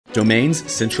Domains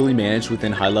centrally managed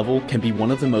within HighLevel can be one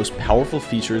of the most powerful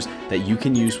features that you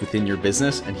can use within your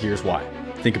business, and here's why.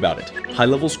 Think about it.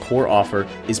 HighLevel's core offer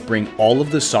is bring all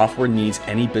of the software needs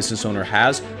any business owner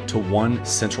has to one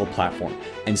central platform.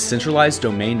 And centralized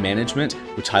domain management,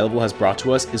 which HighLevel has brought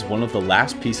to us, is one of the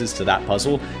last pieces to that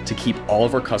puzzle to keep all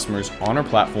of our customers on our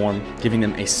platform, giving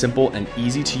them a simple and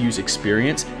easy to use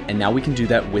experience. And now we can do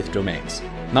that with domains.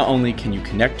 Not only can you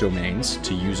connect domains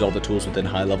to use all the tools within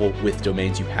HighLevel with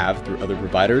domains you have through other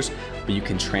providers, but you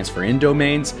can transfer in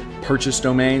domains, purchase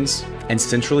domains, and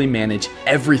centrally manage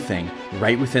everything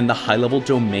right within the HighLevel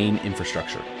domain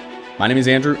infrastructure. My name is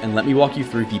Andrew, and let me walk you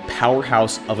through the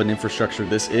powerhouse of an infrastructure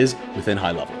this is within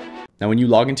HighLevel. Now, when you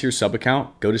log into your sub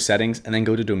account, go to settings and then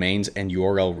go to domains and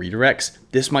URL redirects.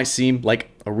 This might seem like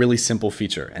a really simple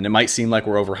feature and it might seem like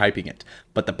we're overhyping it,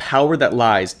 but the power that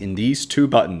lies in these two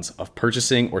buttons of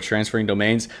purchasing or transferring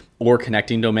domains or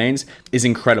connecting domains is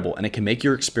incredible, and it can make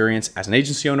your experience as an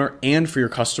agency owner and for your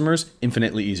customers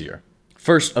infinitely easier.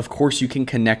 First, of course, you can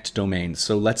connect domains.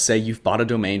 So let's say you've bought a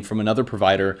domain from another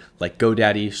provider like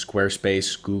GoDaddy,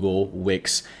 Squarespace, Google,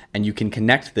 Wix, and you can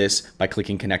connect this by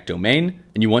clicking Connect Domain,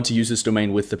 and you want to use this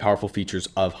domain with the powerful features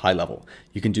of HighLevel.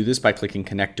 You can do this by clicking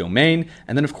Connect Domain,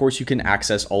 and then of course you can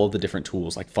access all of the different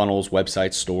tools like funnels,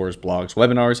 websites, stores, blogs,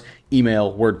 webinars,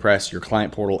 email, WordPress, your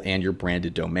client portal, and your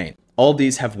branded domain. All of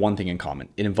these have one thing in common.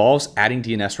 It involves adding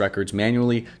DNS records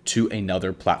manually to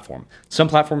another platform. Some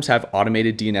platforms have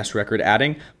automated DNS record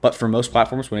adding, but for most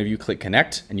platforms, whenever you click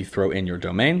connect and you throw in your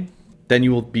domain, then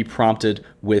you will be prompted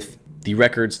with the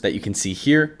records that you can see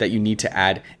here that you need to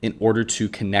add in order to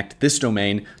connect this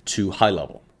domain to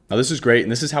HighLevel. Now, this is great, and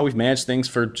this is how we've managed things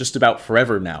for just about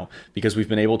forever now, because we've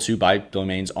been able to buy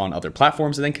domains on other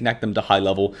platforms and then connect them to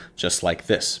HighLevel just like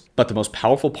this. But the most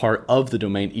powerful part of the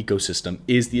domain ecosystem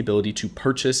is the ability to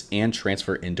purchase and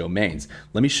transfer in domains.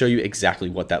 Let me show you exactly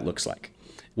what that looks like.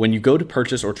 When you go to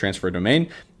purchase or transfer a domain,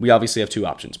 we obviously have two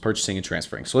options, purchasing and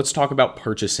transferring. So let's talk about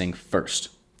purchasing first.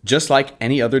 Just like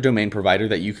any other domain provider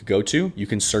that you could go to, you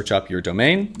can search up your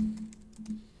domain,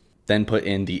 then put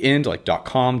in the end like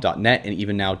 .com, .net, and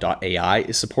even now .ai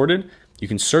is supported. You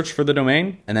can search for the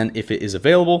domain, and then if it is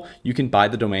available, you can buy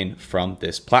the domain from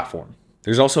this platform.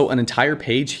 There's also an entire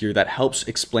page here that helps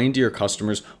explain to your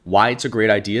customers why it's a great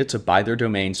idea to buy their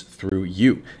domains through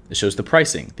you. It shows the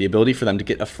pricing, the ability for them to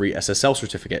get a free SSL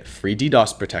certificate, free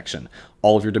DDoS protection,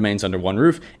 all of your domains under one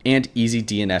roof, and easy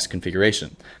DNS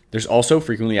configuration. There's also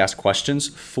frequently asked questions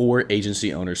for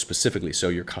agency owners specifically, so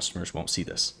your customers won't see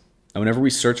this. And whenever we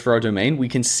search for our domain, we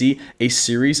can see a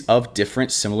series of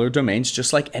different similar domains,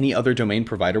 just like any other domain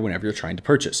provider whenever you're trying to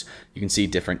purchase. You can see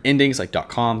different endings like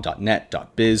 .com, .net,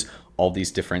 .biz, all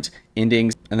these different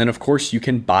endings. And then of course you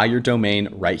can buy your domain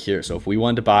right here. So if we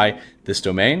wanted to buy this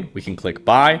domain, we can click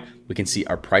buy, we can see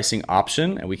our pricing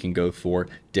option, and we can go for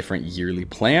different yearly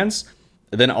plans.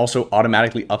 It then also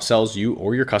automatically upsells you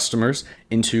or your customers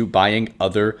into buying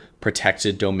other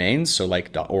protected domains. So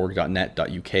like .org, .net,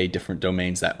 .uk, different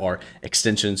domains that are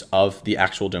extensions of the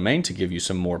actual domain to give you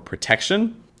some more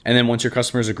protection. And then once your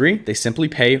customers agree, they simply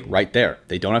pay right there.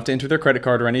 They don't have to enter their credit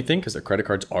card or anything because their credit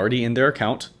card's already in their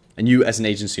account. And you as an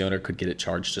agency owner could get it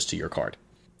charged just to your card.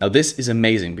 Now, this is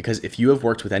amazing because if you have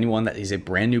worked with anyone that is a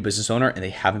brand new business owner and they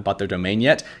haven't bought their domain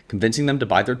yet, convincing them to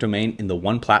buy their domain in the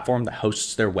one platform that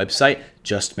hosts their website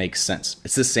just makes sense.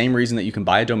 It's the same reason that you can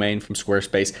buy a domain from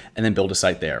Squarespace and then build a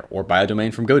site there, or buy a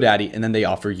domain from GoDaddy and then they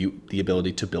offer you the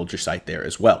ability to build your site there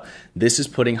as well. This is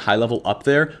putting HighLevel up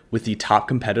there with the top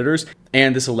competitors,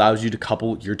 and this allows you to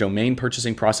couple your domain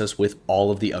purchasing process with all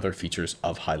of the other features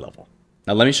of HighLevel.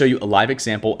 Now let me show you a live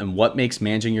example and what makes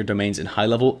managing your domains in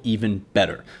HighLevel even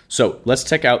better. So let's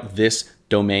check out this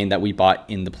domain that we bought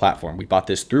in the platform. We bought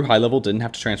this through HighLevel, didn't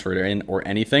have to transfer it in or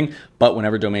anything, but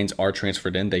whenever domains are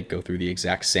transferred in, they go through the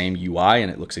exact same UI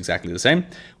and it looks exactly the same.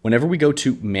 Whenever we go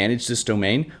to manage this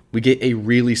domain, we get a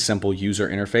really simple user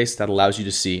interface that allows you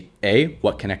to see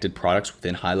what connected products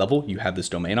within HighLevel you have this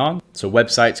domain on. So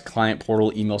websites, client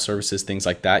portal, email services, things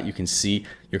like that. You can see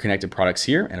your connected products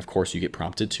here. And of course you get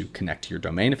prompted to connect to your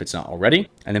domain if it's not already.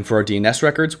 And then for our DNS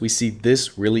records, we see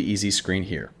this really easy screen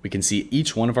here. We can see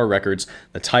each one of our records,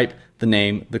 the type, the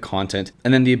name, the content,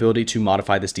 and then the ability to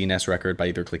modify this DNS record by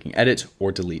either clicking edit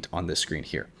or delete on this screen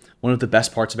here. One of the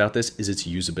best parts about this is its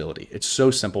usability. It's so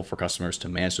simple for customers to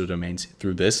manage their domains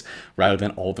through this rather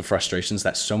than all the frustrations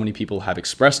that so many people have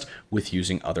expressed with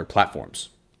using other platforms.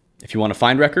 If you want to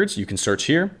find records, you can search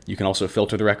here. You can also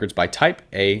filter the records by type,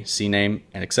 CNAME,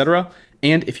 and etc.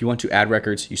 And if you want to add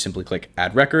records, you simply click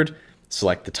Add Record,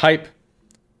 select the type,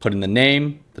 put in the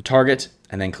name, the target,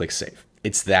 and then click Save.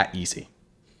 It's that easy.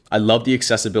 I love the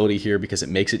accessibility here because it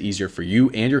makes it easier for you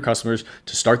and your customers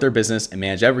to start their business and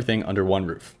manage everything under one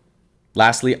roof.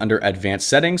 Lastly, under advanced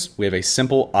settings, we have a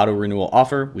simple auto renewal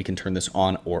offer. We can turn this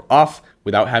on or off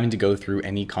without having to go through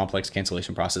any complex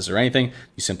cancellation process or anything.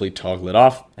 You simply toggle it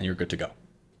off and you're good to go.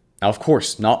 Now, of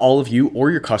course, not all of you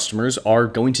or your customers are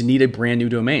going to need a brand new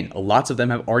domain. Lots of them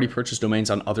have already purchased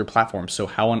domains on other platforms. So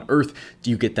how on earth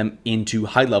do you get them into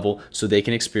HighLevel so they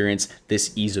can experience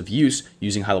this ease of use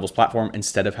using HighLevel's platform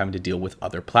instead of having to deal with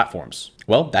other platforms?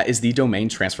 Well, that is the domain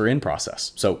transfer in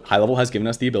process. So HighLevel has given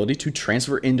us the ability to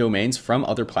transfer in domains from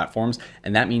other platforms,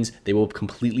 and that means they will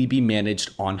completely be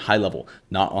managed on HighLevel,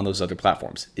 not on those other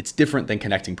platforms. It's different than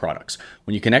connecting products.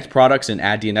 When you connect products and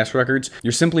add DNS records,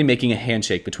 you're simply making a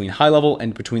handshake between HighLevel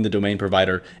and between the domain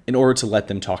provider in order to let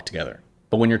them talk together.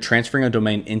 But when you're transferring a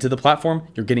domain into the platform,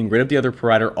 you're getting rid of the other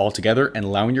provider altogether and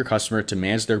allowing your customer to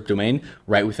manage their domain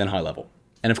right within HighLevel.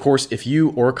 And of course, if you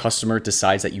or a customer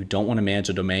decides that you don't want to manage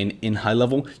a domain in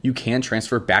HighLevel, you can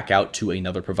transfer back out to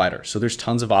another provider. So there's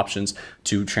tons of options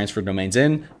to transfer domains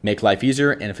in, make life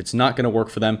easier. And if it's not going to work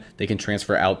for them, they can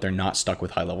transfer out. They're not stuck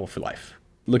with HighLevel for life.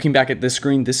 Looking back at this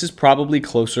screen, this is probably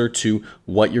closer to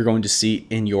what you're going to see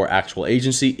in your actual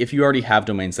agency if you already have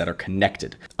domains that are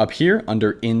connected. Up here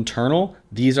under internal,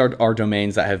 these are our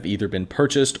domains that have either been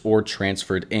purchased or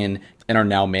transferred in and are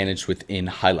now managed within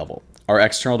HighLevel. Our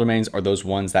external domains are those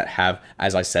ones that have,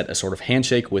 as I said, a sort of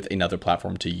handshake with another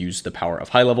platform to use the power of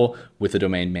HighLevel with a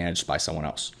domain managed by someone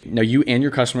else. Now, you and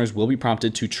your customers will be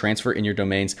prompted to transfer in your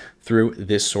domains through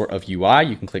this sort of UI.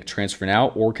 You can click transfer now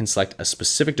or can select a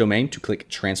specific domain to click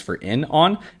transfer in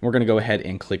on. And we're going to go ahead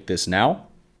and click this now.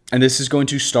 And this is going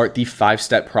to start the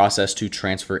 5-step process to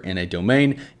transfer in a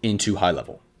domain into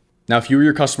HighLevel. Now, if you or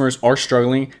your customers are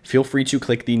struggling, feel free to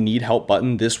click the Need Help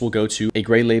button. This will go to a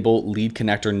gray label lead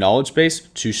connector knowledge base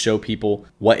to show people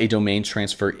what a domain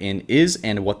transfer in is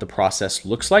and what the process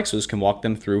looks like. So this can walk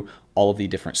them through all of the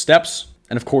different steps.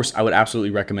 And of course, I would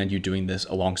absolutely recommend you doing this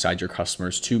alongside your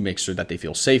customers to make sure that they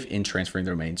feel safe in transferring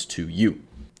their domains to you.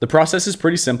 The process is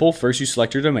pretty simple. First, you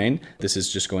select your domain. This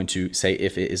is just going to say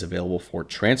if it is available for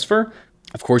transfer.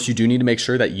 Of course, you do need to make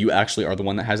sure that you actually are the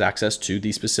one that has access to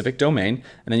the specific domain,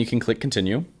 and then you can click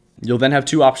continue. You'll then have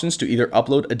two options to either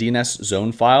upload a DNS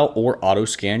zone file or auto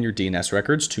scan your DNS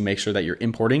records to make sure that you're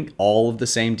importing all of the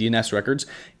same DNS records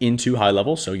into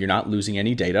HighLevel so you're not losing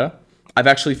any data. I've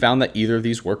actually found that either of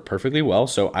these work perfectly well,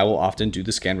 so I will often do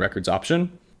the scan records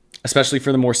option. Especially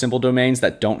for the more simple domains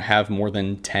that don't have more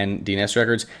than 10 DNS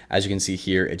records. As you can see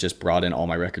here, it just brought in all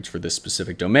my records for this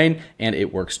specific domain and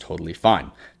it works totally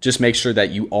fine. Just make sure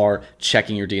that you are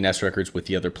checking your DNS records with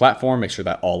the other platform, make sure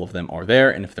that all of them are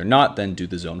there. And if they're not, then do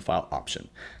the zone file option.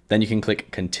 Then you can click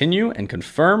continue and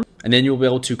confirm, and then you'll be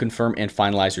able to confirm and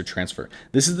finalize your transfer.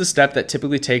 This is the step that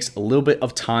typically takes a little bit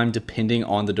of time depending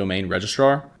on the domain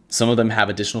registrar. Some of them have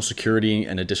additional security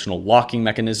and additional locking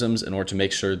mechanisms in order to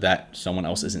make sure that someone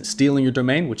else isn't stealing your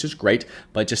domain, which is great,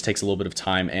 but it just takes a little bit of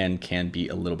time and can be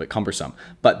a little bit cumbersome.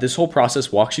 But this whole process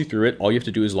walks you through it. All you have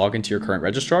to do is log into your current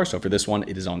registrar. So for this one,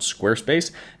 it is on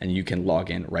Squarespace, and you can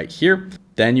log in right here.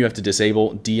 Then you have to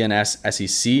disable DNS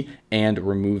SEC and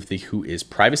remove the whois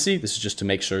privacy. This is just to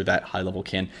make sure that HighLevel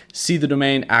can see the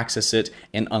domain, access it,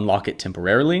 and unlock it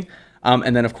temporarily.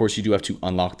 And then, of course, you do have to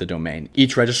unlock the domain.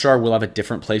 Each registrar will have a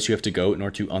different place you have to go in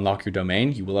order to unlock your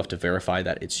domain. You will have to verify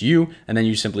that it's you, and then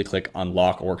you simply click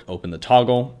unlock or open the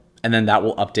toggle, and then that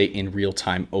will update in real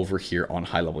time over here on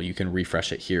HighLevel. You can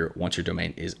refresh it here once your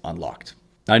domain is unlocked.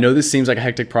 Now, I know this seems like a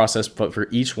hectic process, but for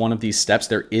each one of these steps,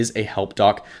 there is a help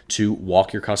doc to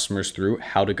walk your customers through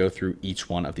how to go through each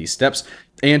one of these steps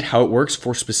and how it works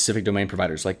for specific domain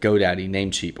providers like GoDaddy,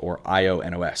 Namecheap, or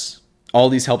IONOS. All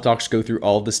these help docs go through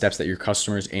all of the steps that your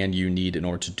customers and you need in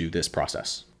order to do this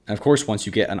process. And of course, once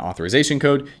you get an authorization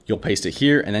code, you'll paste it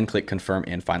here and then click confirm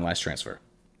and finalize transfer.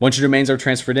 Once your domains are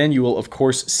transferred in, you will of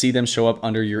course see them show up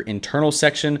under your internal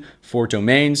section for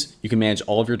domains. You can manage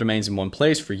all of your domains in one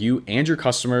place for you and your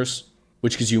customers,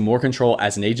 which gives you more control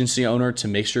as an agency owner to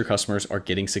make sure your customers are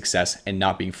getting success and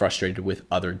not being frustrated with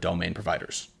other domain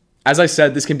providers. As I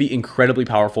said, this can be incredibly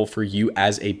powerful for you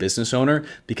as a business owner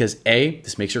because A,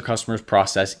 this makes your customers'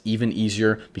 process even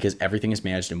easier because everything is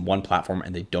managed in one platform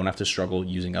and they don't have to struggle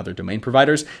using other domain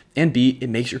providers. And B,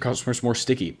 it makes your customers more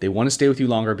sticky. They want to stay with you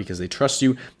longer because they trust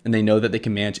you and they know that they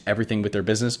can manage everything with their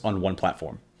business on one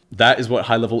platform. That is what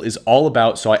HighLevel is all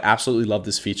about. So I absolutely love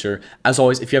this feature. As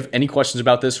always, if you have any questions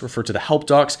about this, refer to the help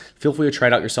docs. Feel free to try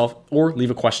it out yourself or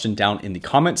leave a question down in the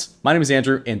comments. My name is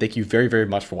Andrew, and thank you very, very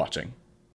much for watching.